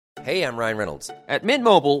Hey, I'm Ryan Reynolds. At Mint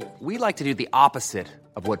Mobile, we like to do the opposite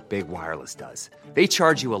of what Big Wireless does. They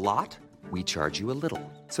charge you a lot, we charge you a little.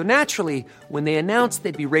 So naturally, when they announced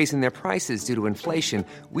they'd be raising their prices due to inflation,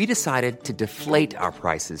 we decided to deflate our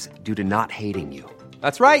prices due to not hating you.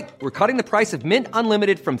 That's right. We're cutting the price of Mint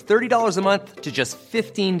Unlimited from $30 a month to just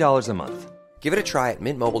 $15 a month. Give it a try at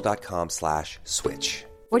mintmobile.com/switch.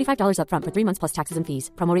 $45 up front for 3 months plus taxes and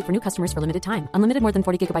fees. Promo rate for new customers for limited time. Unlimited more than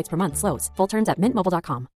 40 gigabytes per month. Slows full terms at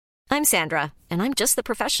mintmobile.com. I'm Sandra, and I'm just the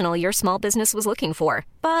professional your small business was looking for.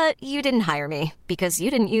 But you didn't hire me because you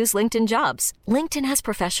didn't use LinkedIn Jobs. LinkedIn has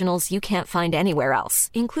professionals you can't find anywhere else,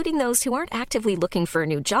 including those who aren't actively looking for a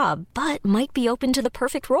new job, but might be open to the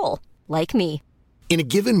perfect role, like me. In a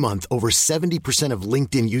given month, over 70% of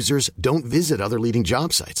LinkedIn users don't visit other leading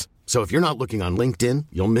job sites. So if you're not looking on LinkedIn,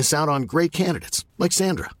 you'll miss out on great candidates like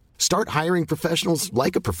Sandra. Start hiring professionals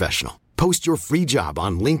like a professional. Post your free job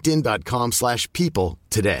on linkedin.com/people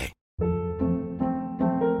today.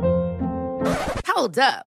 Hold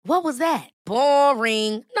up. What was that?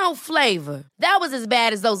 Boring. No flavor. That was as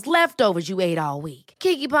bad as those leftovers you ate all week.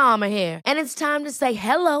 Keke Palmer here. And it's time to say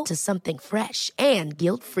hello to something fresh and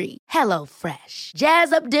guilt-free. Hello Fresh.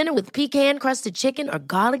 Jazz up dinner with pecan-crusted chicken or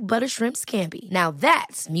garlic butter shrimp scampi. Now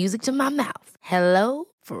that's music to my mouth. Hello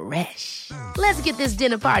Fresh. Let's get this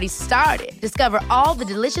dinner party started. Discover all the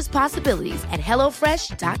delicious possibilities at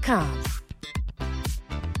hellofresh.com.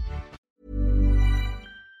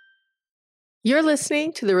 You're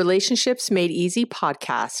listening to the Relationships Made Easy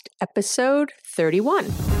podcast, episode 31.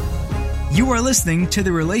 You are listening to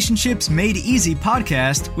the Relationships Made Easy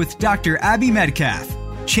podcast with Dr. Abby Medcalf.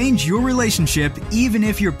 Change your relationship even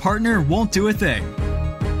if your partner won't do a thing.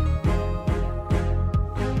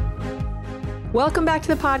 Welcome back to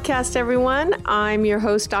the podcast, everyone. I'm your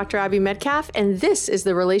host, Dr. Abby Medcalf, and this is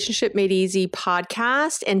the Relationship Made Easy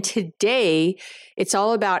podcast. And today, it's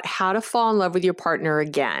all about how to fall in love with your partner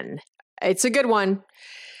again. It's a good one.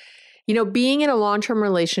 You know, being in a long-term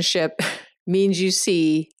relationship means you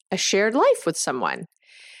see a shared life with someone.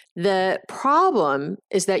 The problem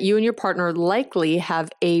is that you and your partner likely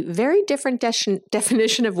have a very different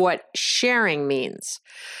definition of what sharing means.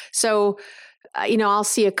 So, I'll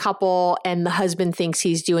see a couple and the husband thinks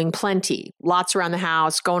he's doing plenty, lots around the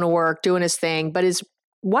house, going to work, doing his thing, but his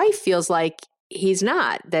wife feels like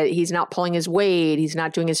that he's not pulling his weight, he's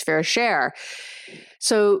not doing his fair share.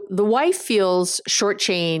 So the wife feels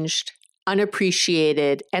shortchanged,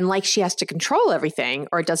 unappreciated, and like she has to control everything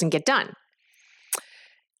or it doesn't get done.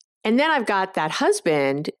 And then I've got that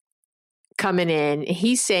husband coming in.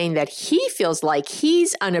 He's saying that he feels like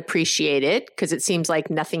he's unappreciated because it seems like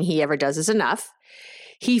nothing he ever does is enough.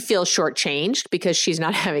 He feels shortchanged because she's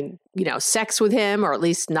not having, sex with him, or at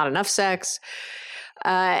least not enough sex.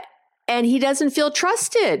 And he doesn't feel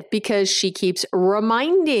trusted because she keeps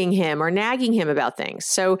reminding him or nagging him about things.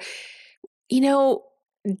 So,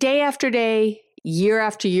 day after day, year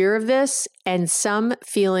after year of this, and some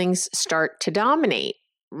feelings start to dominate.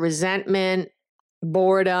 Resentment,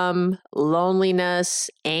 boredom, loneliness,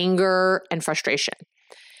 anger, and frustration.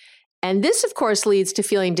 And this, of course, leads to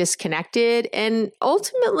feeling disconnected and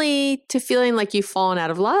ultimately to feeling like you've fallen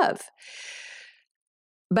out of love.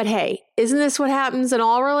 But hey, isn't this what happens in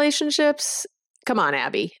all relationships? Come on,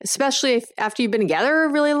 Abby. Especially if after you've been together a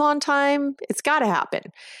really long time, it's got to happen.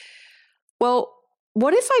 Well,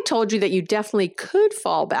 what if I told you that you definitely could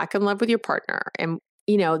fall back in love with your partner and,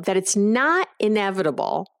 that it's not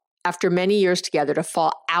inevitable after many years together to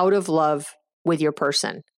fall out of love with your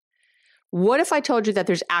person? What if I told you that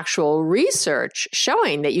there's actual research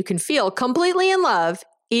showing that you can feel completely in love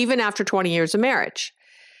even after 20 years of marriage?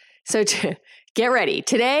 So get ready.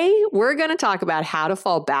 Today, we're going to talk about how to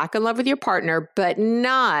fall back in love with your partner, but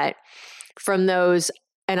not from those,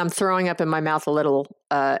 and I'm throwing up in my mouth a little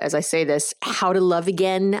as I say this, how to love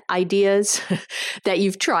again ideas that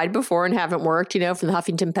you've tried before and haven't worked, from the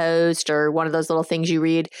Huffington Post or one of those little things you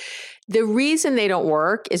read. The reason they don't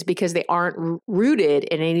work is because they aren't rooted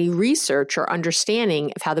in any research or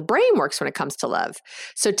understanding of how the brain works when it comes to love.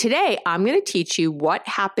 So today, I'm going to teach you what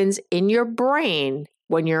happens in your brain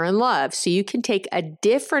when you're in love, so you can take a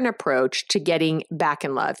different approach to getting back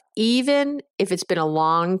in love, even if it's been a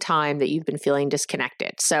long time that you've been feeling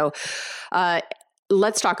disconnected. So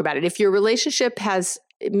let's talk about it. If your relationship has,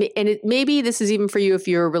 and maybe this is even for you, if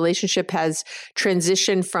your relationship has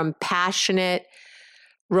transitioned from passionate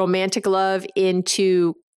romantic love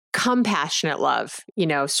into compassionate love,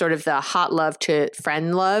 sort of the hot love to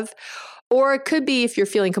friend love, or it could be if you're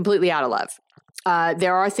feeling completely out of love.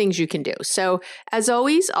 There are things you can do. So as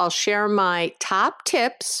always, I'll share my top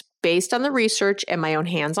tips based on the research and my own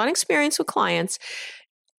hands-on experience with clients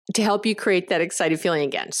to help you create that excited feeling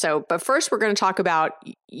again. So, but first we're going to talk about,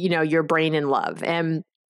 your brain in love. And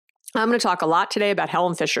I'm going to talk a lot today about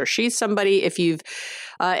Helen Fisher. She's somebody, if you've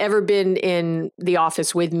ever been in the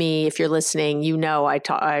office with me, if you're listening,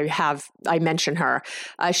 I mention her.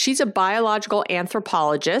 She's a biological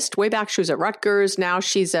anthropologist. Way back, she was at Rutgers. Now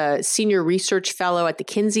she's a senior research fellow at the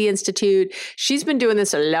Kinsey Institute. She's been doing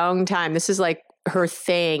this a long time. This is like her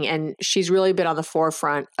thing. And she's really been on the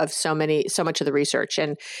forefront of so much of the research.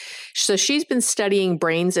 And so she's been studying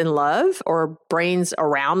brains in love, or brains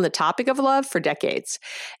around the topic of love, for decades.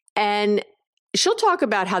 And she'll talk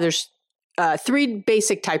about how there's 3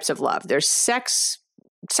 basic types of love. There's sex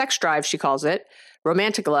drive, she calls it,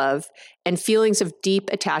 romantic love, and feelings of deep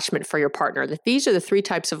attachment for your partner. That these are the 3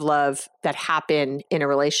 types of love that happen in a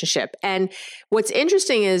relationship. And what's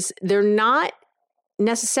interesting is they're not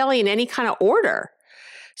necessarily in any kind of order.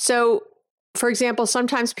 So, for example,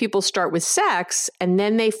 sometimes people start with sex and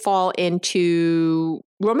then they fall into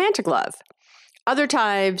romantic love. Other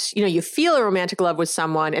times, you feel a romantic love with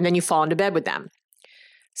someone and then you fall into bed with them.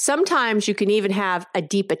 Sometimes you can even have a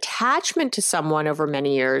deep attachment to someone over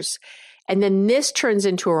many years, and then this turns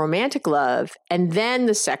into a romantic love, and then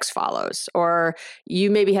the sex follows. Or you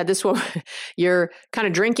maybe had this one, you're kind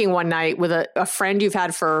of drinking one night with a friend you've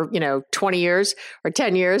had for, 20 years or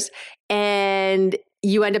 10 years, and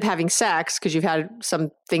you end up having sex because you've had some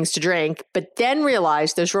things to drink, but then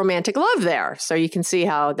realize there's romantic love there. So you can see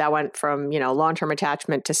how that went from, long-term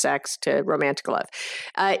attachment to sex to romantic love.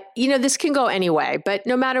 This can go any way, but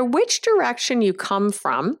no matter which direction you come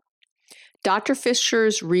from, Dr.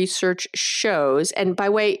 Fisher's research shows, and by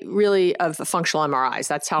way really of functional MRIs,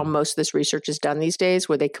 that's how most of this research is done these days,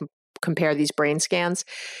 where they compare these brain scans.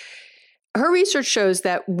 Her research shows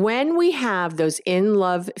that when we have those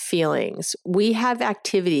in-love feelings, we have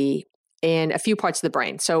activity in a few parts of the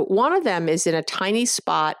brain. So one of them is in a tiny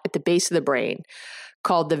spot at the base of the brain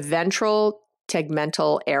called the ventral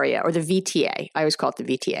tegmental area, or the VTA. I always call it the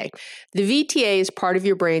VTA. The VTA is part of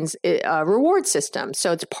your brain's reward system.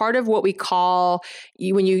 So it's part of what we call,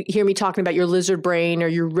 when you hear me talking about your lizard brain or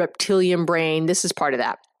your reptilian brain, this is part of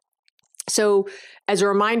that. So as a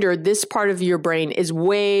reminder, this part of your brain is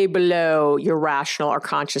way below your rational or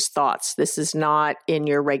conscious thoughts. This is not in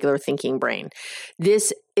your regular thinking brain.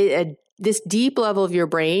 This deep level of your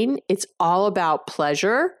brain, it's all about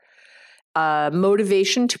pleasure,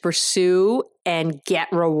 motivation to pursue and get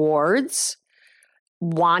rewards,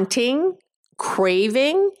 wanting,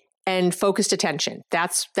 craving, and focused attention.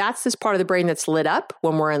 That's this part of the brain that's lit up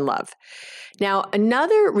when we're in love. Now,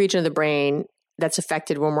 another region of the brain that's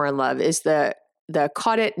affected when we're in love is the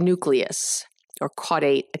caudate nucleus, or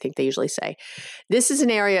caudate, I think they usually say. This is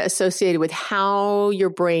an area associated with how your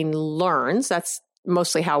brain learns. That's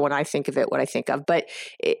mostly how, when I think of it, what I think of,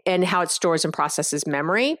 and how it stores and processes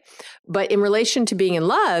memory. But in relation to being in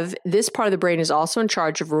love, this part of the brain is also in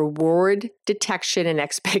charge of reward detection and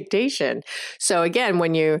expectation. So again,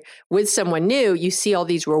 when you're with someone new, you see all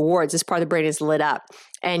these rewards. This part of the brain is lit up.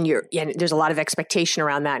 And there's a lot of expectation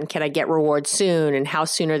around that. And can I get rewards soon? And how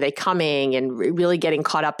soon are they coming? And really getting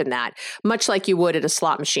caught up in that, much like you would at a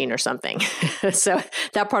slot machine or something. So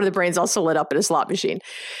that part of the brain's also lit up at a slot machine.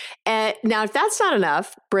 Now, if that's not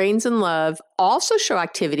enough, brains in love also show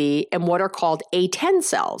activity in what are called A10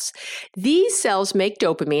 cells. These cells make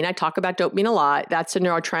dopamine. I talk about dopamine a lot. That's a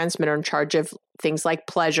neurotransmitter in charge of things like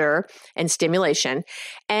pleasure and stimulation.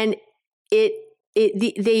 And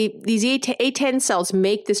these A10 cells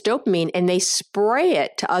make this dopamine and they spray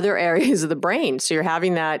it to other areas of the brain. So you're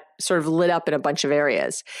having that sort of lit up in a bunch of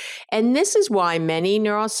areas. And this is why many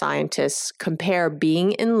neuroscientists compare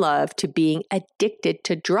being in love to being addicted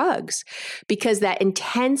to drugs, because that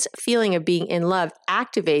intense feeling of being in love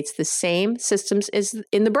activates the same systems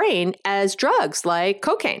in the brain as drugs like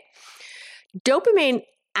cocaine. Dopamine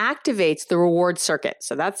activates the reward circuit.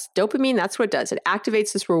 So that's dopamine. That's what it does. It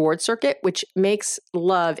activates this reward circuit, which makes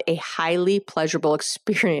love a highly pleasurable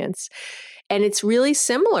experience. And it's really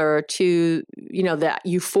similar to, that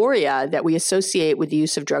euphoria that we associate with the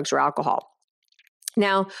use of drugs or alcohol.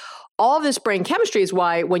 Now, all of this brain chemistry is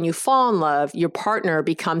why when you fall in love, your partner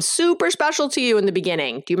becomes super special to you in the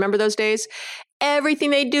beginning. Do you remember those days? Everything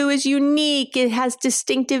they do is unique. It has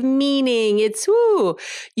distinctive meaning.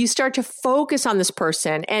 You start to focus on this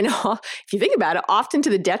person. And if you think about it, often to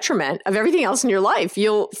the detriment of everything else in your life.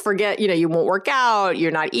 You'll forget, you won't work out. You're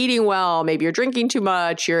not eating well. Maybe you're drinking too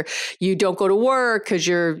much. You don't go to work because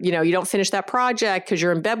you don't finish that project because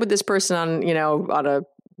you're in bed with this person on a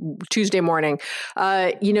Tuesday morning,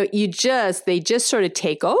 they just sort of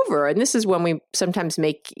take over. And this is when we sometimes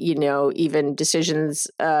make, even decisions,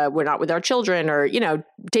 we're not with our children or,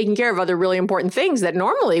 taking care of other really important things that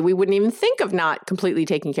normally we wouldn't even think of not completely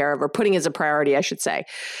taking care of or putting as a priority, I should say.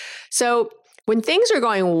 So when things are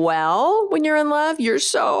going well, when you're in love, you're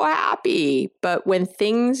so happy. But when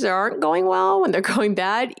things aren't going well, when they're going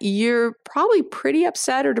bad, you're probably pretty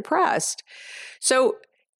upset or depressed. So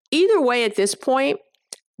either way, at this point,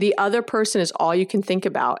 the other person is all you can think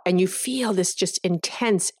about. And you feel this just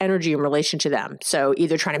intense energy in relation to them. So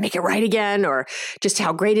either trying to make it right again or just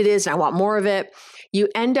how great it is and I want more of it. You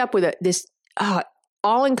end up with this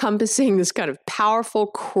all-encompassing, this kind of powerful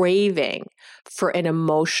craving for an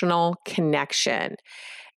emotional connection.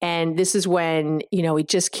 And this is when, we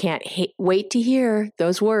just can't wait to hear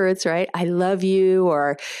those words, right? I love you,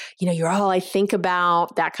 or, you're all I think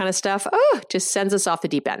about, that kind of stuff. Oh, just sends us off the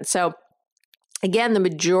deep end. So again, the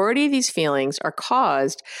majority of these feelings are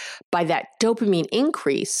caused by that dopamine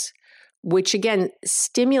increase, which again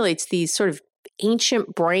stimulates these sort of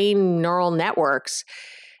ancient brain neural networks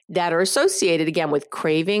that are associated, again, with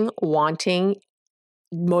craving, wanting,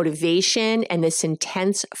 motivation, and this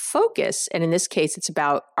intense focus. And in this case, it's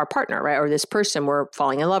about our partner, right? Or this person we're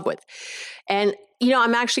falling in love with. And,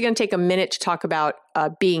 I'm actually going to take a minute to talk about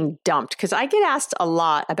being dumped, because I get asked a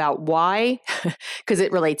lot about why, because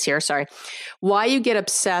it relates here, why you get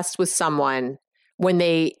obsessed with someone when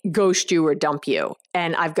they ghost you or dump you.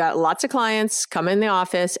 And I've got lots of clients come in the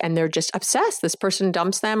office and they're just obsessed. This person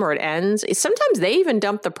dumps them or it ends. Sometimes they even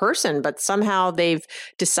dump the person, but somehow they've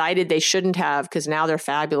decided they shouldn't have because now they're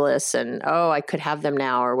fabulous and, I could have them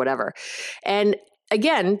now or whatever. And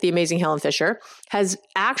again, the amazing Helen Fisher has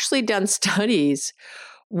actually done studies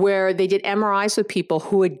where they did MRIs with people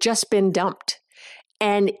who had just been dumped.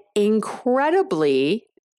 And incredibly,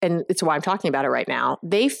 and it's why I'm talking about it right now,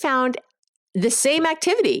 they found the same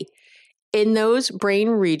activity in those brain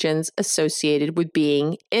regions associated with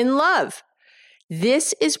being in love.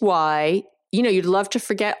 This is why, you'd love to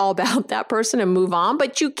forget all about that person and move on,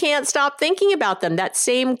 but you can't stop thinking about them. That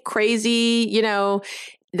same crazy,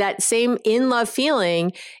 that same in love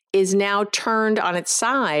feeling is now turned on its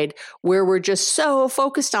side where we're just so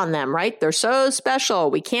focused on them, right? They're so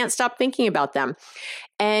special. We can't stop thinking about them.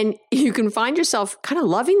 And you can find yourself kind of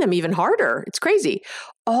loving them even harder. It's crazy.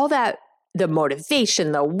 All that, the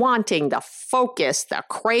motivation, the wanting, the focus, the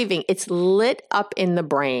craving, it's lit up in the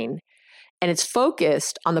brain and it's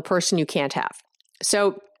focused on the person you can't have.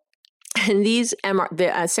 So, and the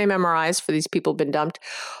same MRIs for these people who've been dumped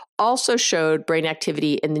also showed brain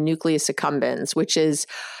activity in the nucleus accumbens,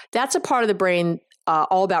 that's a part of the brain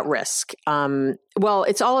all about risk.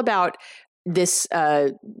 It's all about this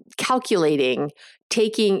calculating,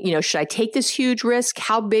 taking, should I take this huge risk?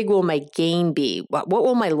 How big will my gain be? What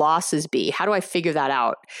will my losses be? How do I figure that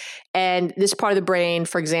out? And this part of the brain,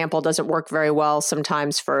 for example, doesn't work very well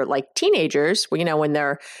sometimes for like teenagers, when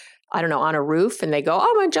they're, on a roof and they go,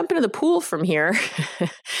 I'm going to jump into the pool from here.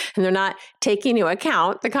 And they're not taking into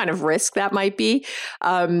account the kind of risk that might be,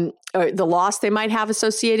 or the loss they might have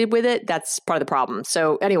associated with it. That's part of the problem.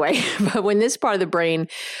 So anyway, but when this part of the brain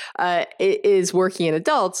is working in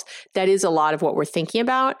adults, that is a lot of what we're thinking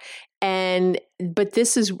about. But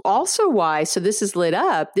this is also why, so this is lit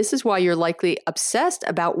up. This is why you're likely obsessed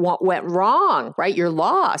about what went wrong, right? Your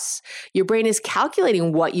loss. Your brain is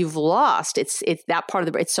calculating what you've lost. It's that part of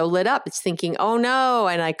the brain. It's so lit up. It's thinking, oh no,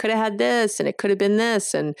 and I could have had this and it could have been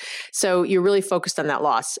this. And so you're really focused on that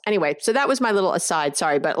loss. Anyway, so that was my little aside.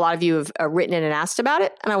 Sorry, but a lot of you have written in and asked about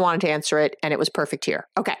it and I wanted to answer it and it was perfect here.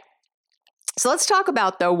 Okay. So let's talk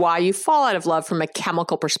about though, why you fall out of love from a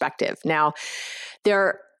chemical perspective. Now, there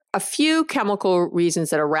are a few chemical reasons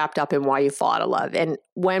that are wrapped up in why you fall out of love. And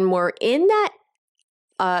when we're in that,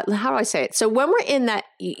 how do I say it? So when we're in that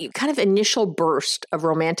kind of initial burst of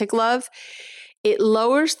romantic love, it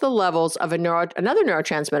lowers the levels of another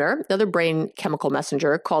neurotransmitter, another brain chemical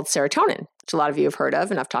messenger called serotonin, which a lot of you have heard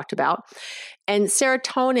of and I've talked about. And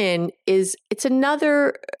serotonin it's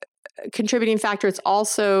another contributing factor. It's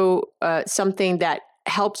also something that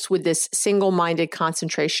helps with this single-minded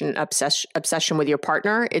concentration obsession with your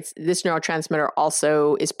partner. This neurotransmitter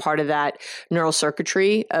also is part of that neural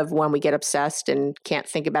circuitry of when we get obsessed and can't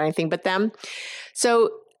think about anything but them. So,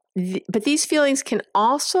 but these feelings can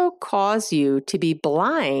also cause you to be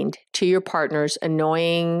blind to your partner's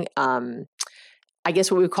annoying, I guess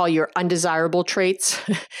what we would call your undesirable traits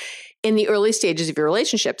in the early stages of your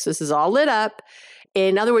relationships. This is all lit up.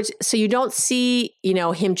 In other words, so you don't see,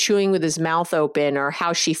 him chewing with his mouth open or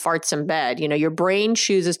how she farts in bed. Your brain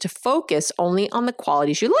chooses to focus only on the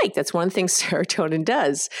qualities you like. That's one of the things serotonin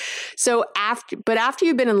does. So after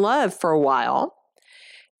you've been in love for a while,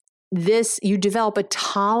 you develop a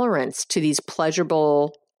tolerance to these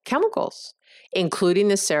pleasurable chemicals, including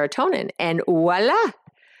the serotonin. And voila,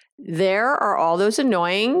 there are all those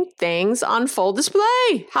annoying things on full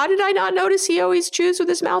display. How did I not notice he always chews with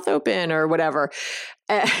his mouth open or whatever?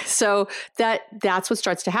 So that's what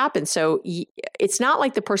starts to happen. So it's not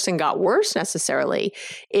like the person got worse necessarily.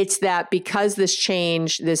 It's that because this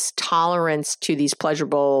change, this tolerance to these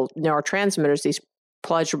pleasurable neurotransmitters, these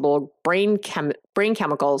pleasurable brain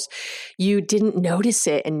chemicals, you didn't notice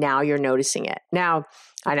it, and now you're noticing it. Now,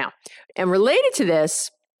 I know. And related to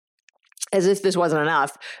this, as if this wasn't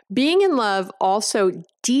enough, being in love also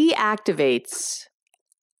deactivates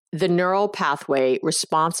the neural pathway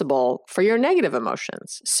responsible for your negative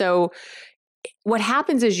emotions. So what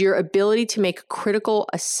happens is your ability to make critical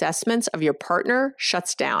assessments of your partner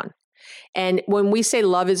shuts down. And when we say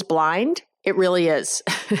love is blind, it really is.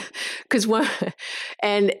 That's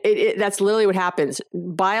literally what happens.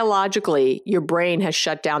 Biologically, your brain has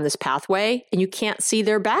shut down this pathway and you can't see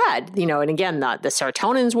they're bad. And again, the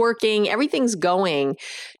serotonin's working, everything's going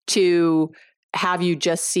to have you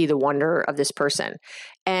just see the wonder of this person.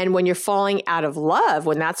 And when you're falling out of love,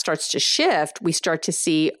 when that starts to shift, we start to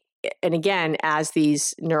see, and again, as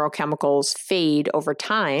these neurochemicals fade over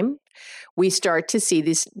time, we start to see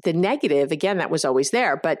the negative, again, that was always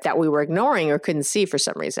there, but that we were ignoring or couldn't see for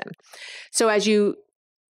some reason. So as you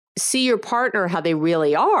see your partner, how they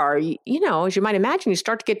really are, as you might imagine, you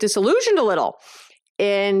start to get disillusioned a little.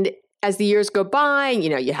 And as the years go by,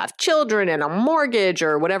 you have children and a mortgage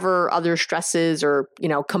or whatever other stresses or,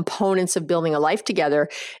 components of building a life together,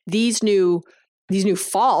 these new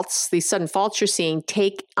faults, these sudden faults you're seeing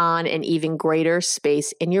take on an even greater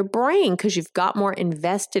space in your brain because you've got more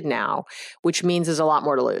invested now, which means there's a lot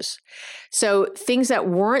more to lose. So things that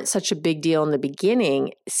weren't such a big deal in the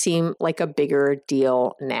beginning seem like a bigger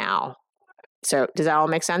deal now. So does that all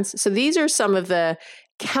make sense? So these are some of the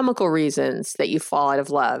chemical reasons that you fall out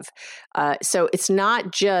of love. So it's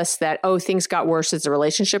not just that, things got worse as the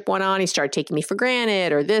relationship went on. He started taking me for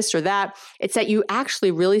granted or this or that. It's that you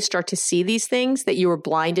actually really start to see these things that you were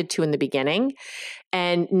blinded to in the beginning.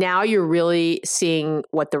 And now you're really seeing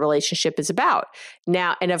what the relationship is about.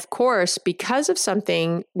 Now, and of course, because of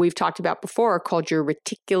something we've talked about before called your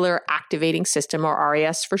reticular activating system, or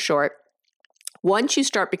RAS for short, once you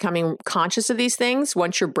start becoming conscious of these things,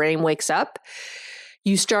 once your brain wakes up,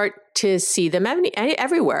 you start to see them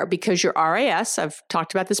everywhere because your RAS, I've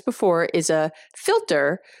talked about this before, is a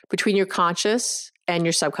filter between your conscious and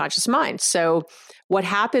your subconscious mind. So what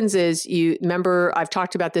happens is remember, I've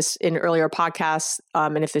talked about this in earlier podcasts,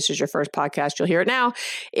 and if this is your first podcast, you'll hear it now.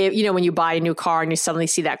 When you buy a new car and you suddenly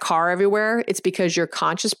see that car everywhere, it's because your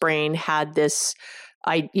conscious brain had this,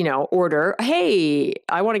 order, hey,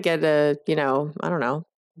 I want to get a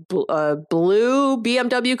blue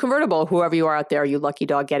BMW convertible, whoever you are out there, you lucky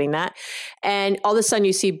dog getting that. And all of a sudden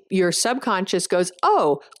you see your subconscious goes,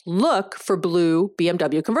 look for blue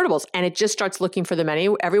BMW convertibles. And it just starts looking for them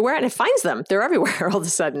everywhere and it finds them. They're everywhere all of a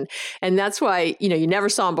sudden. And that's why, you never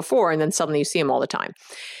saw them before and then suddenly you see them all the time.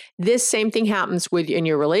 This same thing happens in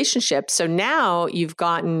your relationship. So now you've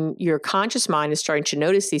gotten, your conscious mind is starting to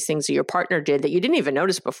notice these things that your partner did that you didn't even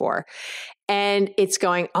notice before. And it's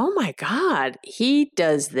going, oh my God, he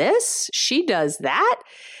does this, she does that.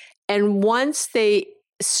 And once it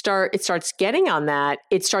starts getting on that,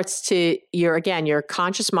 it starts to, your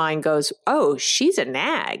conscious mind goes, oh, she's a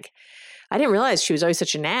nag. I didn't realize she was always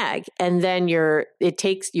such a nag. And then your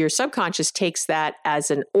subconscious takes that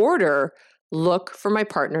as an order. Look for my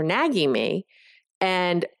partner nagging me.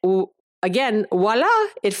 And again, voila,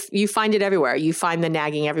 you find it everywhere. You find the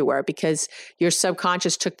nagging everywhere because your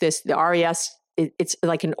subconscious took the RAS, it's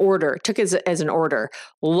like an order, took it as an order.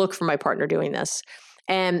 Look for my partner doing this.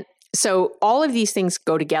 And so all of these things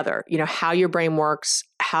go together, how your brain works,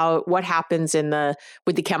 what happens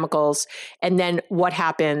with the chemicals, and then what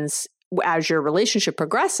happens as your relationship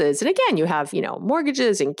progresses. And again, you have,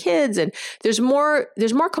 mortgages and kids, and there's more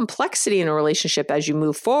complexity in a relationship as you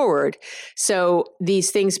move forward. So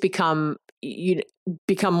these things become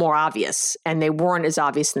more obvious, and they weren't as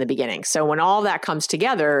obvious in the beginning. So when all that comes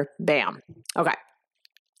together, bam. Okay.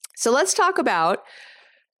 So let's talk about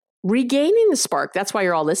regaining the spark. That's why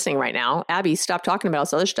you're all listening right now. Abby, stop talking about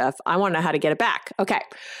this other stuff. I want to know how to get it back. Okay.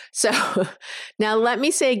 So now let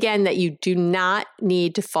me say again that you do not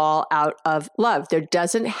need to fall out of love. There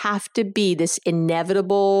doesn't have to be this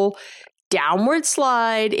inevitable downward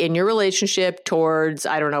slide in your relationship towards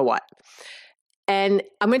I don't know what. And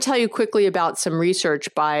I'm going to tell you quickly about some research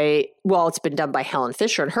it's been done by Helen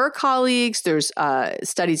Fisher and her colleagues. There's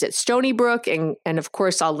studies at Stony Brook, and of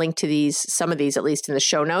course, I'll link to some of these, at least in the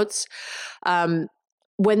show notes.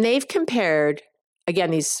 When they've compared,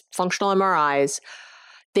 again, these functional MRIs,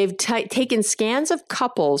 they've taken scans of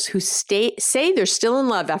couples who say they're still in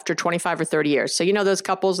love after 25 or 30 years. So, those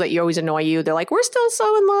couples that always annoy you, they're like, we're still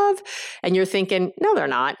so in love. And you're thinking, no, they're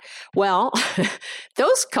not. Well,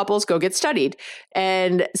 those couples go get studied.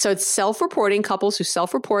 And so it's self-reporting couples who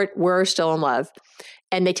self-report, we're still in love.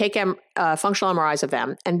 And they take functional MRIs of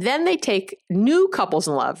them. And then they take new couples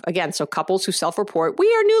in love. Again, so couples who self-report,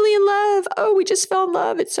 we are newly in love. Oh, we just fell in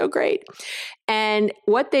love. It's so great. And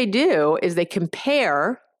what they do is they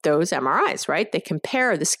compare those MRIs, right? They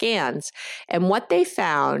compare the scans. And what they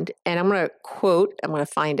found, and I'm going to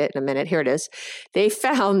find it in a minute. Here it is. They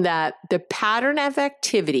found that the pattern of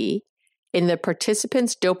activity in the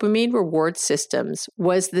participants' dopamine reward systems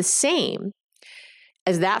was the same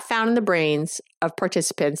as that found in the brains of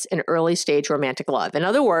participants in early stage romantic love. In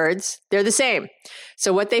other words, they're the same.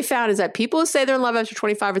 So what they found is that people who say they're in love after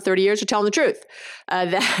 25 or 30 years are telling the truth,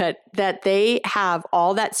 that they have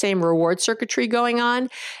all that same reward circuitry going on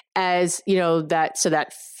as,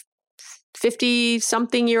 that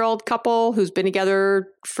 50-something-year-old couple who's been together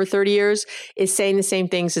for 30 years is saying the same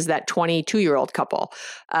things as that 22-year-old couple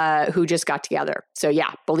who just got together. So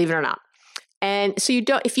yeah, believe it or not. And so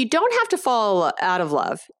if you don't have to fall out of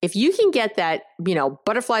love, if you can get that,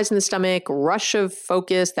 butterflies in the stomach, rush of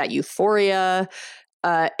focus, that euphoria,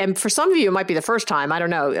 and for some of you, it might be the first time. I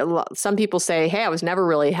don't know. Some people say, hey, I was never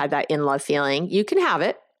really had that in-love feeling. You can have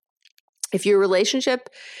it. If your relationship,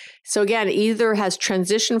 so again, either has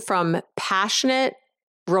transitioned from passionate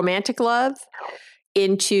romantic love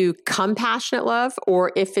into compassionate love,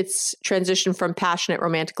 or if it's transitioned from passionate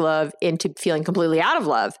romantic love into feeling completely out of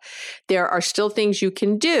love, there are still things you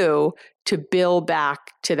can do to build back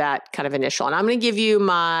to that kind of initial. And I'm going to give you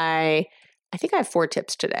I think I have 4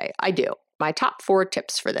 tips today. I do. My top 4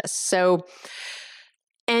 tips for this. So,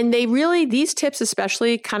 and these tips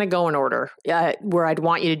especially kind of go in order, where I'd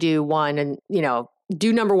want you to do one and,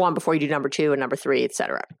 do number 1 before you do number 2 and number 3, et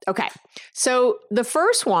cetera. Okay. So the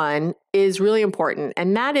first one is really important,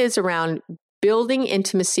 and that is around building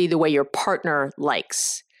intimacy the way your partner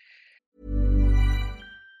likes.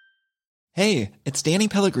 Hey, it's Danny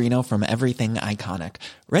Pellegrino from Everything Iconic.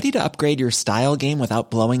 Ready to upgrade your style game without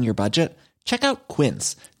blowing your budget? Check out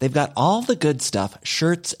Quince. They've got all the good stuff,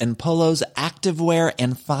 shirts and polos, activewear,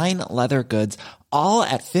 and fine leather goods, all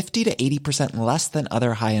at 50 to 80% less than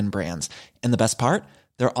other high-end brands. And the best part?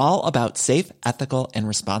 They're all about safe, ethical, and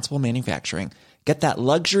responsible manufacturing. Get that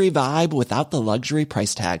luxury vibe without the luxury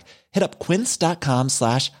price tag. Hit up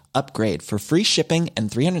quince.com/upgrade for free shipping and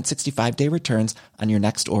 365-day returns on your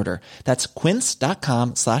next order. That's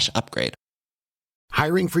quince.com/upgrade.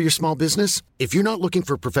 Hiring for your small business? If you're not looking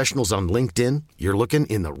for professionals on LinkedIn, you're looking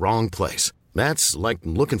in the wrong place. That's like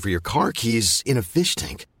looking for your car keys in a fish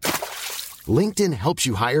tank. LinkedIn helps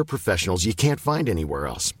you hire professionals you can't find anywhere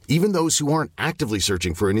else, even those who aren't actively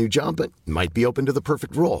searching for a new job but might be open to the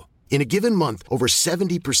perfect role. In a given month, over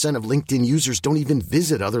 70% of LinkedIn users don't even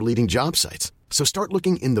visit other leading job sites. So start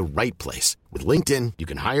looking in the right place. With LinkedIn, you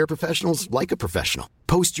can hire professionals like a professional.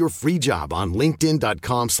 Post your free job on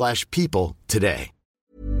linkedin.com/people today.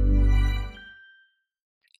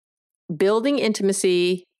 Building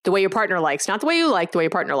intimacy the way your partner likes, not the way you like, the way your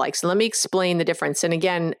partner likes. And let me explain the difference. And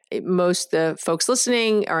again, most the folks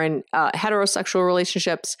listening are in heterosexual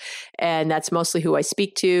relationships, and that's mostly who I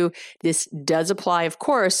speak to. This does apply, of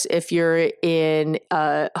course, if you're in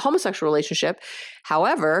a homosexual relationship.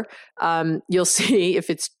 However, you'll see if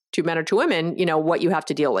it's 2 men or 2 women, what you have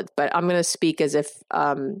to deal with. But I'm going to speak as if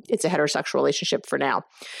it's a heterosexual relationship for now.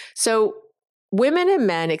 So women and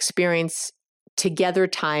men experience together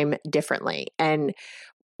time differently. And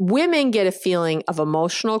women get a feeling of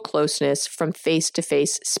emotional closeness from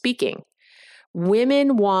face-to-face speaking.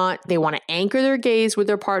 Women want to anchor their gaze with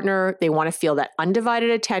their partner. They want to feel that undivided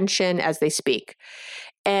attention as they speak.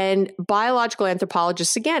 And biological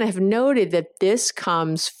anthropologists, again, have noted that this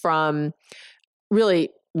comes from really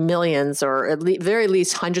millions, or at least, very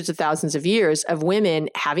least hundreds of thousands of years of women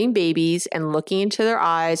having babies and looking into their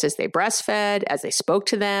eyes as they breastfed, as they spoke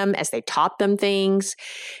to them, as they taught them things.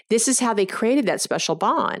 This is how they created that special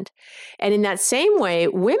bond. And in that same way,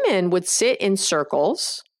 women would sit in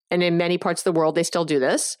circles, and in many parts of the world, they still do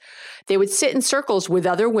this. They would sit in circles with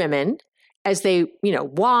other women, as they,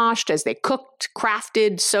 washed, as they cooked,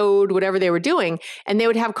 crafted, sewed, whatever they were doing. And they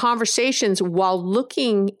would have conversations while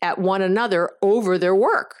looking at one another over their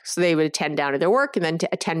work. So they would attend down to their work and then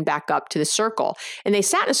attend back up to the circle. And they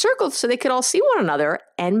sat in a circle so they could all see one another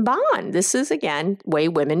and bond. This is, again, the way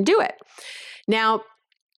women do it. Now,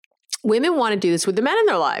 women want to do this with the men in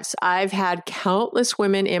their lives. I've had countless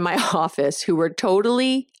women in my office who were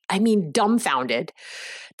totally, dumbfounded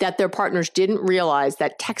that their partners didn't realize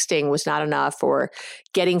that texting was not enough or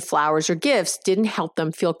getting flowers or gifts didn't help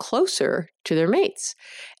them feel closer to their mates.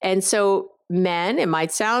 And so men, it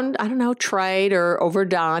might sound, trite or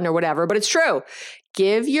overdone or whatever, but it's true.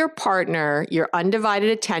 Give your partner your undivided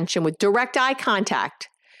attention with direct eye contact.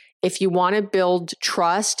 If you want to build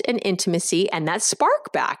trust and intimacy and that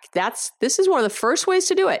spark back, this is one of the first ways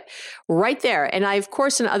to do it right there. And I, of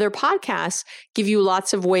course, in other podcasts, give you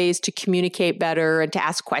lots of ways to communicate better and to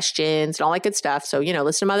ask questions and all that good stuff. So,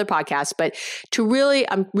 listen to my other podcasts. But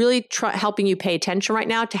I'm really helping you pay attention right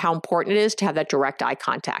now to how important it is to have that direct eye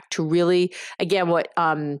contact, to really, again, what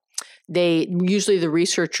the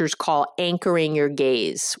researchers call anchoring your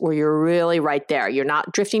gaze, where you're really right there. You're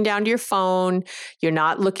not drifting down to your phone. You're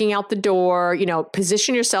not looking out the door.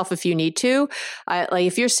 Position yourself if you need to. Like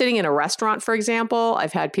if you're sitting in a restaurant, for example,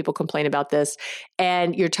 I've had people complain about this,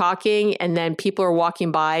 and you're talking and then people are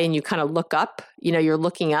walking by and you kind of look up, you're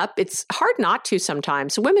looking up. It's hard not to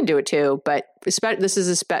sometimes. Women do it too, but but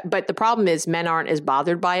the problem is men aren't as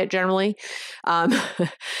bothered by it generally.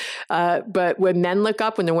 But when men look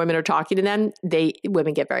up, when the women are talking to them,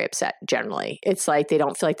 women get very upset generally. It's like they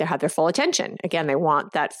don't feel like they have their full attention. Again, they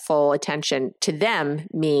want that full attention. To them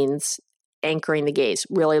means anchoring the gaze,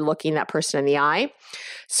 really looking that person in the eye.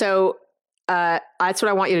 So that's what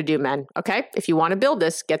I want you to do, men. Okay. If you want to build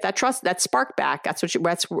this, get that trust, that spark back. That's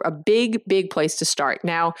a big, big place to start.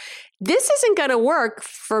 Now, this isn't going to work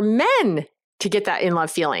for men to get that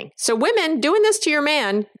in-love feeling. So women, doing this to your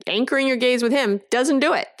man, anchoring your gaze with him, doesn't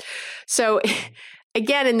do it. So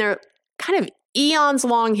again, in their kind of eons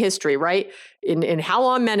long history, right? In how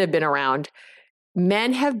long men have been around,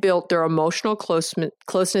 men have built their emotional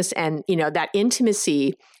closeness and, that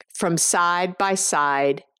intimacy from side by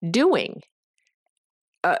side doing.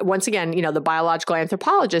 Once again, the biological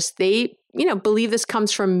anthropologists, they, believe this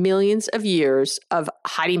comes from millions of years of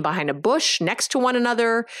hiding behind a bush next to one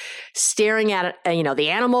another, staring at, the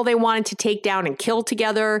animal they wanted to take down and kill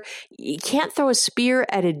together. You can't throw a spear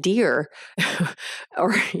at a deer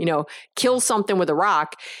or, kill something with a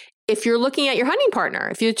rock if you're looking at your hunting partner,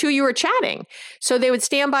 if the two of you were chatting. So they would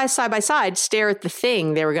stand by side, stare at the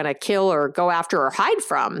thing they were going to kill or go after or hide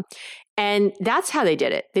from. And that's how they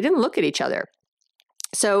did it. They didn't look at each other.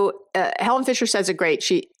 So Helen Fisher says it great.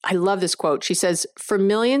 I love this quote. She says, "For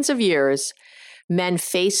millions of years, men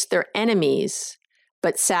faced their enemies,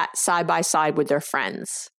 but sat side by side with their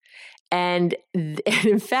friends." And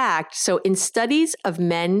in fact, so in studies of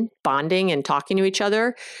men bonding and talking to each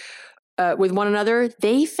other, with one another,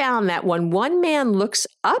 they found that when one man looks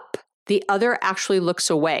up, the other actually looks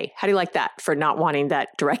away. How do you like that for not wanting that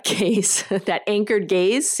direct gaze, that anchored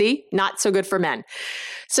gaze? See, not so good for men.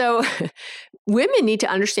 So women need to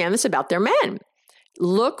understand this about their men.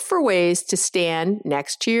 Look for ways to stand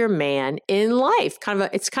next to your man in life.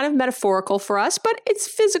 It's kind of metaphorical for us, but it's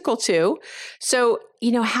physical too. So,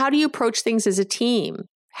 how do you approach things as a team?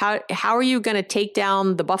 How are you going to take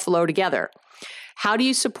down the buffalo together? How do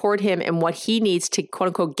you support him in what he needs to, quote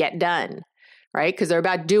unquote, get done? Right? Because they're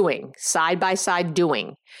about doing, side by side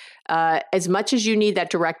doing. As much as you need that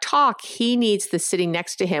direct talk, he needs the sitting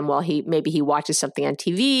next to him while he watches something on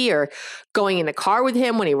TV or going in the car with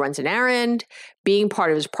him when he runs an errand, being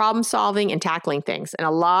part of his problem solving and tackling things. And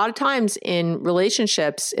a lot of times in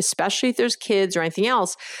relationships, especially if there's kids or anything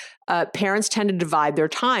else, parents tend to divide their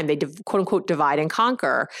time. They quote unquote divide and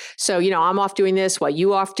conquer. So, I'm off doing this while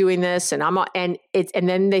you off doing this, and and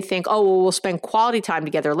then they think, oh, well, we'll spend quality time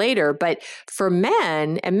together later. But for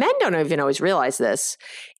men, and men don't even always realize this,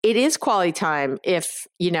 it is quality time if,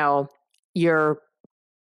 your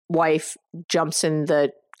wife jumps in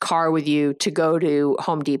the car with you to go to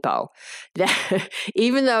Home Depot.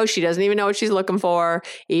 Even though she doesn't even know what she's looking for,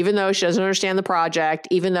 even though she doesn't understand the project,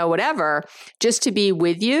 even though whatever, just to be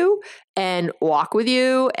with you and walk with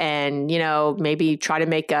you and, maybe try to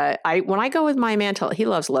make when I go with my man, he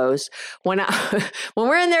loves Lowe's. When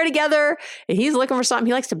we're in there together and he's looking for something,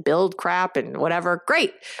 he likes to build crap and whatever.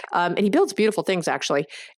 Great. And he builds beautiful things actually.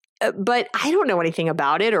 but I don't know anything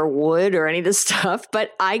about it or wood or any of this stuff.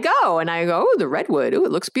 But I go, oh, the redwood. Oh,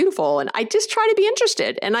 it looks beautiful. And I just try to be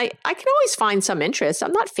interested. And I can always find some interest.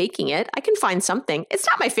 I'm not faking it. I can find something. It's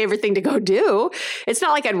not my favorite thing to go do. It's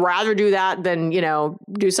not like I'd rather do that than,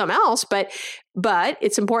 do something else. But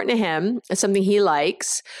it's important to him. It's something he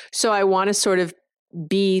likes. So I want to sort of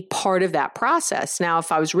be part of that process. Now,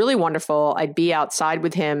 if I was really wonderful, I'd be outside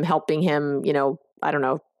with him, helping him, I don't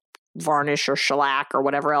know, varnish or shellac or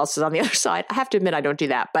whatever else is on the other side. I have to admit, I don't do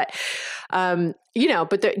that, but,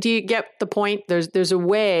 do you get the point? There's a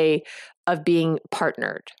way of being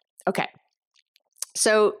partnered. Okay.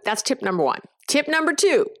 So that's tip number 1. Tip number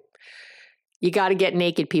 2, you got to get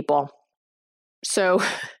naked, people. So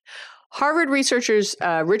Harvard researchers,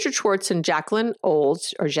 Richard Schwartz and Jacqueline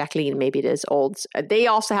Olds, or Jacqueline, maybe it is Olds, they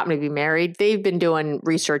also happen to be married. They've been doing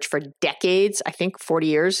research for decades, I think 40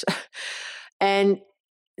 years. And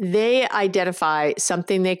they identify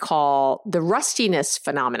something they call the rustiness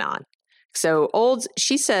phenomenon. So Olds,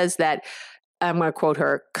 she says that, I'm going to quote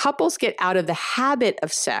her, couples get out of the habit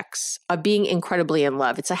of sex, of being incredibly in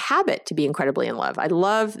love. It's a habit to be incredibly in love. I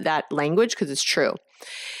love that language because it's true.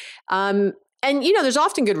 And, there's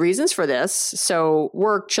often good reasons for this. So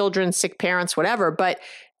work, children, sick parents, whatever. But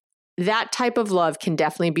that type of love can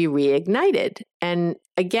definitely be reignited. And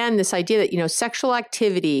again, this idea that, sexual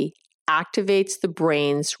activity activates the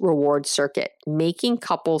brain's reward circuit, making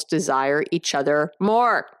couples desire each other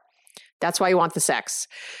more. That's why you want the sex.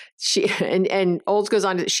 And Olds goes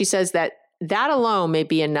on, she says that alone may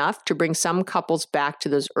be enough to bring some couples back to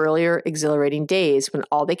those earlier exhilarating days when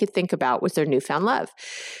all they could think about was their newfound love.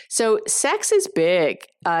 So sex is big.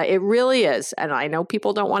 It really is. And I know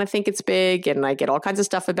people don't want to think it's big, and I get all kinds of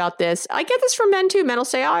stuff about this. I get this from men too. Men will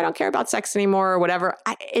say, oh, I don't care about sex anymore or whatever.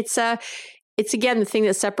 It's again, the thing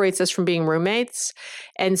that separates us from being roommates.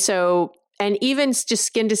 And even just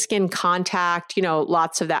skin to skin contact,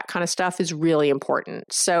 lots of that kind of stuff is really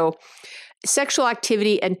important. So sexual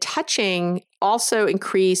activity and touching also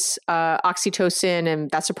increase oxytocin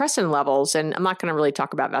and vasopressin levels. And I'm not going to really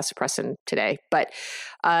talk about vasopressin today, but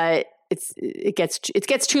it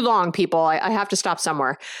gets too long, people. I have to stop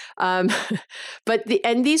somewhere. But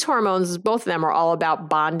these hormones, both of them, are all about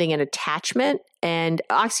bonding and attachment. And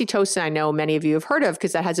oxytocin, I know many of you have heard of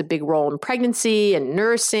because that has a big role in pregnancy and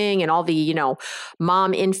nursing and all the,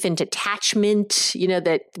 mom-infant attachment,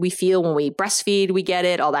 that we feel when we breastfeed, we get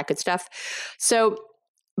it, all that good stuff. So,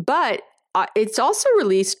 but it's also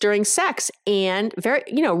released during sex and very,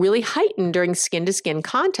 really heightened during skin-to-skin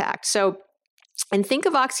contact. So, and think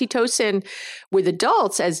of oxytocin with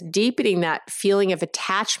adults as deepening that feeling of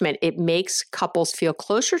attachment. It makes couples feel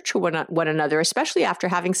closer to one another, especially after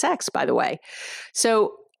having sex, by the way.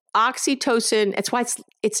 So oxytocin, it's why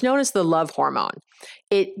it's known as the love hormone.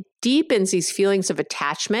 It deepens these feelings of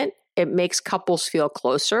attachment. It makes couples feel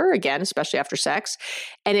closer, again, especially after sex.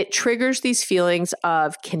 And it triggers these feelings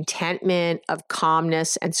of contentment, of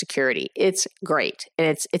calmness, and security. It's great.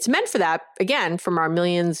 And it's meant for that, again, from our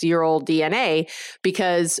millions-year-old DNA,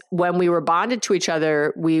 because when we were bonded to each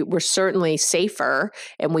other, we were certainly safer,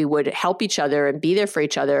 and we would help each other and be there for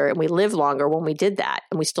each other, and we lived longer when we did that,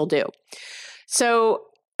 and we still do. So,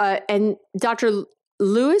 and Dr.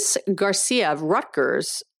 Luis Garcia of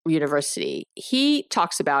Rutgers University, he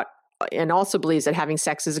talks about and also believes that having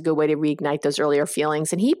sex is a good way to reignite those earlier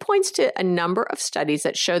feelings. And he points to a number of studies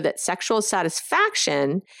that show that sexual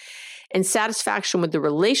satisfaction and satisfaction with the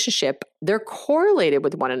relationship, they're correlated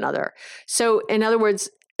with one another. So in other words,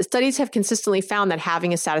 studies have consistently found that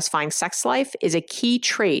having a satisfying sex life is a key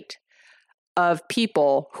trait of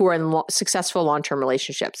people who are in successful long-term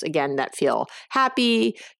relationships, again, that feel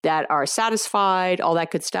happy, that are satisfied, all that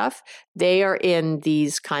good stuff. They are in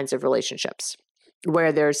these kinds of relationships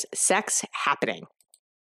where there's sex happening.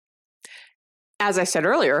 As I said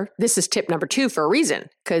earlier, this is tip number 2 for a reason,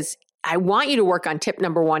 because I want you to work on tip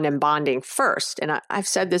number 1 and bonding first. And I've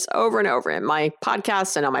said this over and over in my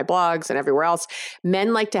podcasts and on my blogs and everywhere else.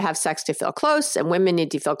 Men like to have sex to feel close, and women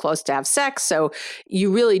need to feel close to have sex. So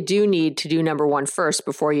you really do need to do number 1 first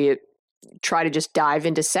before you try to just dive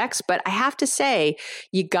into sex. But I have to say,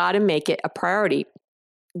 you got to make it a priority.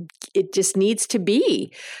 It just needs to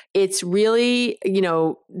be. It's really,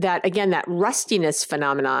 that, again, that rustiness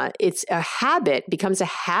phenomena, it's a habit, becomes a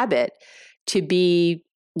habit to be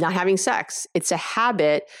not having sex. It's a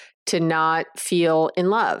habit to not feel in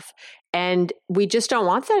love. And we just don't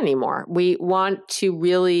want that anymore. We want to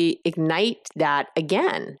really ignite that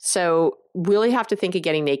again. So really have to think of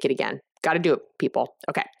getting naked again. Got to do it, people.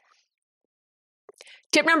 Okay.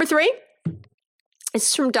 Tip number 3,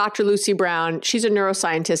 It's from Dr. Lucy Brown. She's a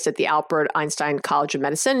neuroscientist at the Albert Einstein College of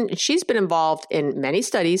Medicine. She's been involved in many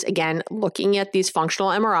studies, again, looking at these functional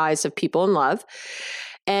MRIs of people in love.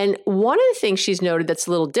 And one of the things she's noted that's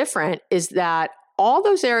a little different is that all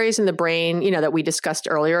those areas in the brain, that we discussed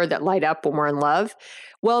earlier that light up when we're in love,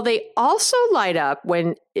 well, they also light up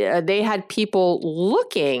when they had people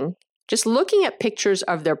looking at pictures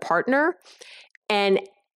of their partner and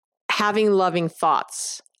having loving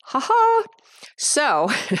thoughts. Ha-ha. So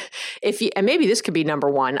and maybe this could be number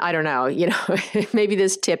one, I don't know, maybe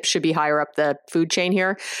this tip should be higher up the food chain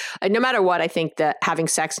here. No matter what, I think that having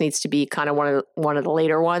sex needs to be kind of one of the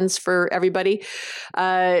later ones for everybody.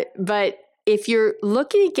 But if you're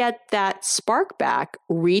looking to get that spark back,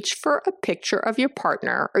 reach for a picture of your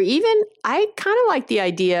partner, or even, I kind of like the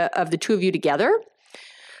idea of the two of you together,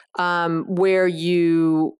 where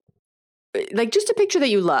you, like just a picture that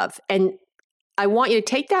you love. And I want you to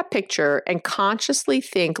take that picture and consciously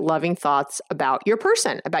think loving thoughts about your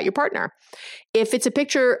person, about your partner. If it's a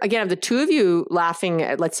picture, again, of the two of you laughing,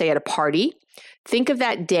 let's say at a party, think of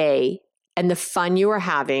that day and the fun you were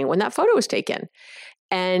having when that photo was taken.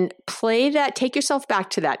 And take yourself back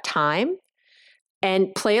to that time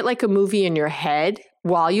and play it like a movie in your head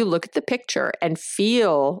while you look at the picture and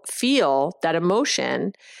feel that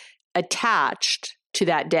emotion attached to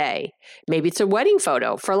that day. Maybe it's a wedding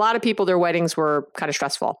photo. For a lot of people, their weddings were kind of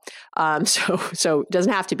stressful. So it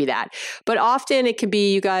doesn't have to be that. But often it can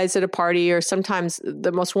be you guys at a party, or sometimes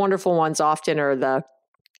the most wonderful ones often are the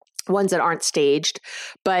ones that aren't staged,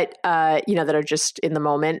 but, that are just in the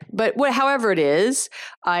moment. But however it is,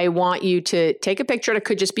 I want you to take a picture. It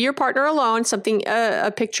could just be your partner alone,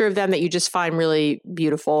 a picture of them that you just find really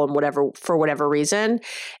beautiful and for whatever reason.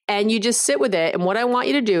 And you just sit with it. And what I want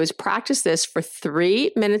you to do is practice this for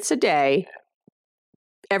 3 minutes a day,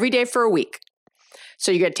 every day for a week.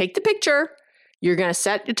 So you're going to take the picture. You're going to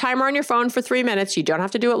set your timer on your phone for 3 minutes. You don't have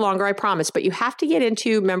to do it longer, I promise, but you have to get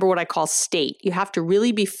into, remember what I call state. You have to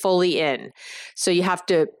really be fully in. So you have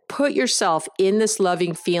to put yourself in this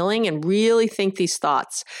loving feeling and really think these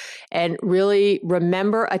thoughts and really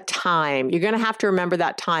remember a time. You're going to have to remember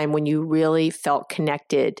that time when you really felt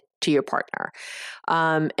connected to your partner,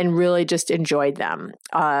 and really just enjoyed them.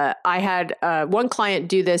 I had one client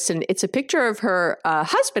do this, and it's a picture of her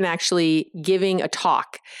husband actually giving a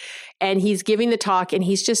talk. And he's giving the talk, and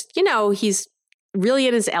he's just, he's really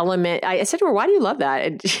in his element. I said to her, why do you love that?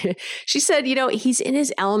 And she said, he's in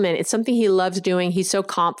his element. It's something he loves doing. He's so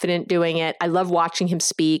confident doing it. I love watching him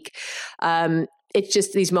speak. It's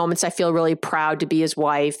just these moments I feel really proud to be his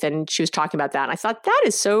wife. And she was talking about that. And I thought, that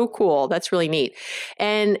is so cool. That's really neat.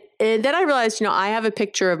 And then I realized, I have a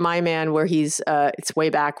picture of my man where it's way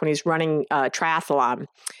back when he's running a triathlon.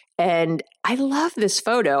 And I love this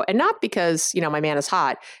photo, and not because, my man is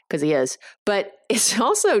hot, because he is, but it's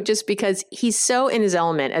also just because he's so in his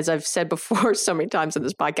element, as I've said before so many times on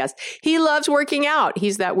this podcast. He loves working out.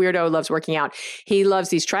 He's that weirdo who loves working out. He loves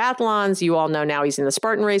these triathlons. You all know now he's in the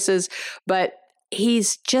Spartan races, but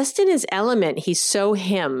he's just in his element. He's so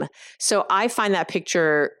him. So I find that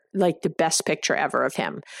picture like the best picture ever of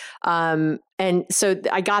him. And so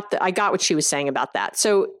I got what she was saying about that.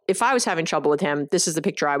 So if I was having trouble with him, this is the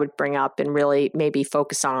picture I would bring up and really maybe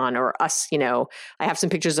focus on, or us, I have some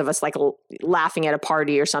pictures of us like laughing at a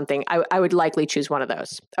party or something. I would likely choose one of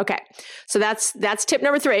those. Okay. So that's tip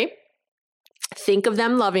number 3. Think of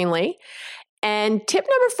them lovingly. And tip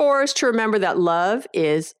number 4 is to remember that love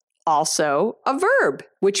is also a verb,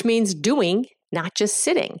 which means doing, not just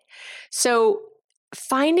sitting. So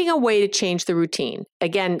finding a way to change the routine.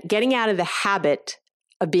 Again, getting out of the habit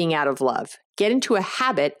of being out of love. Get into a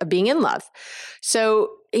habit of being in love. So,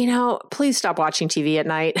 please stop watching TV at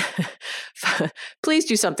night. Please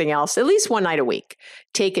do something else, at least one night a week.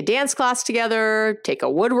 Take a dance class together, take a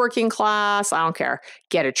woodworking class, I don't care.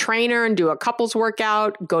 Get a trainer and do a couples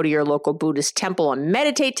workout, go to your local Buddhist temple and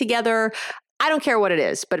meditate together. I don't care what it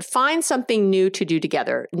is, but find something new to do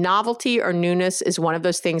together. Novelty or newness is one of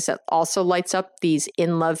those things that also lights up these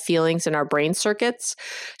in-love feelings in our brain circuits.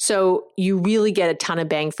 So you really get a ton of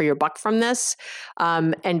bang for your buck from this.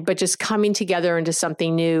 But just coming together into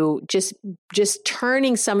something new, just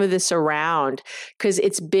turning some of this around, because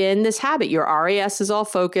it's been this habit. Your RAS is all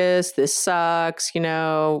focused. This sucks.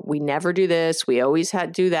 We never do this. We always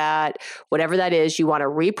had to do that. Whatever that is, you want to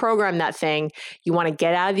reprogram that thing. You want to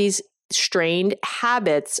get out of these strained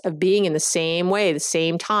habits of being in the same way, the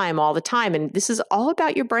same time, all the time. And this is all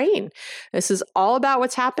about your brain. This is all about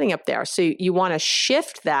what's happening up there. So you want to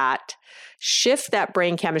shift that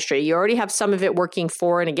brain chemistry. You already have some of it working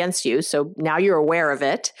for and against you. So now you're aware of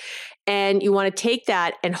it. And you want to take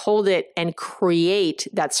that and hold it and create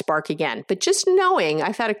that spark again. But just knowing,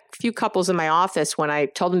 I've had a few couples in my office when I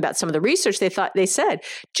told them about some of the research, they said,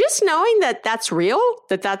 just knowing that that's real,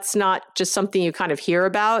 that that's not just something you kind of hear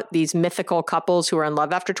about, these mythical couples who are in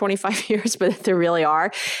love after 25 years, but that they really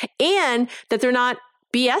are, and that they're not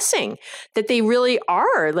BSing, that they really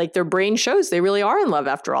are, like their brain shows they really are in love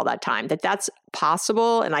after all that time, that's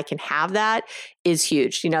possible and I can have that is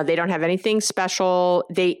huge. You know, they don't have anything special.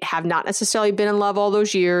 They have not necessarily been in love all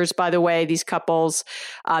those years. By the way, these couples,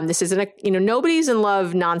 this isn't nobody's in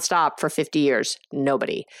love nonstop for 50 years.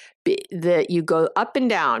 Nobody. You go up and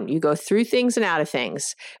down, you go through things and out of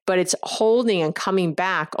things, but it's holding and coming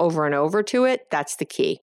back over and over to it. That's the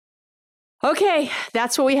key. Okay,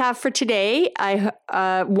 that's what we have for today.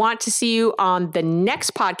 I want to see you on the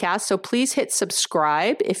next podcast, so please hit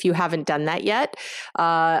subscribe if you haven't done that yet.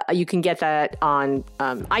 You can get that on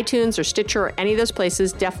iTunes or Stitcher or any of those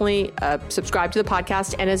places. Definitely subscribe to the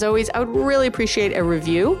podcast. And as always, I would really appreciate a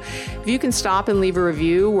review. If you can stop and leave a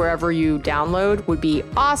review wherever you download, would be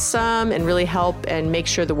awesome and really help and make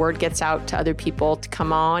sure the word gets out to other people to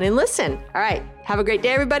come on and listen. All right, have a great day,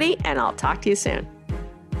 everybody, and I'll talk to you soon.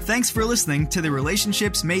 Thanks for listening to the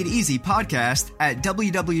Relationships Made Easy podcast at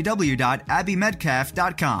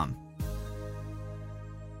www.abbymedcalf.com.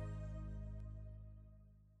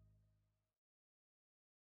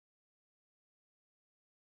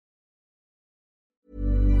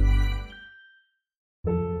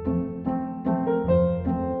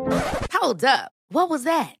 Hold up. What was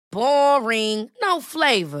that? Boring. No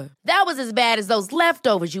flavor. That was as bad as those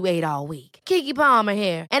leftovers you ate all week. Keke Palmer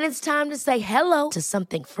here. And it's time to say hello to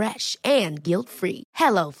something fresh and guilt-free.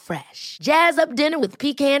 HelloFresh. Jazz up dinner with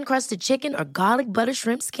pecan-crusted chicken or garlic butter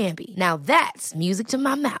shrimp scampi. Now that's music to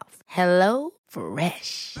my mouth.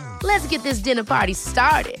 HelloFresh. Let's get this dinner party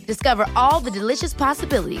started. Discover all the delicious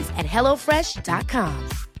possibilities at HelloFresh.com.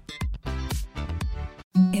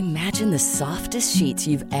 Imagine the softest sheets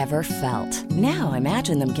you've ever felt. Now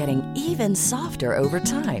imagine them getting even softer over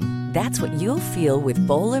time. That's what you'll feel with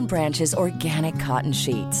Boll & Branch's organic cotton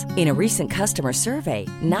sheets. In a recent customer survey,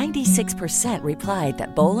 96% replied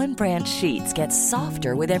that Boll & Branch sheets get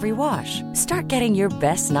softer with every wash. Start getting your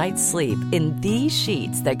best night's sleep in these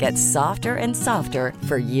sheets that get softer and softer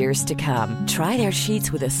for years to come. Try their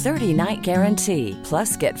sheets with a 30-night guarantee.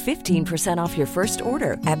 Plus, get 15% off your first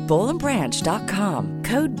order at bollandbranch.com.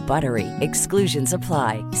 Code BUTTERY. Exclusions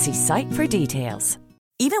apply. See site for details.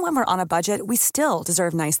 Even when we're on a budget, we still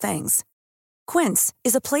deserve nice things. Quince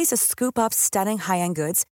is a place to scoop up stunning high-end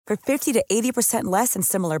goods for 50 to 80% less than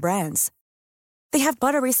similar brands. They have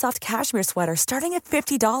buttery soft cashmere sweaters starting at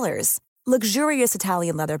 $50, luxurious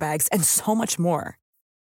Italian leather bags, and so much more.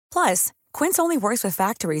 Plus, Quince only works with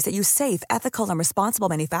factories that use safe, ethical, and responsible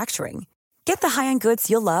manufacturing. Get the high-end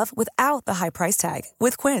goods you'll love without the high price tag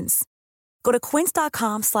with Quince. Go to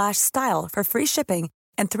quince.com/style for free shipping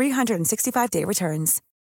and 365-day returns.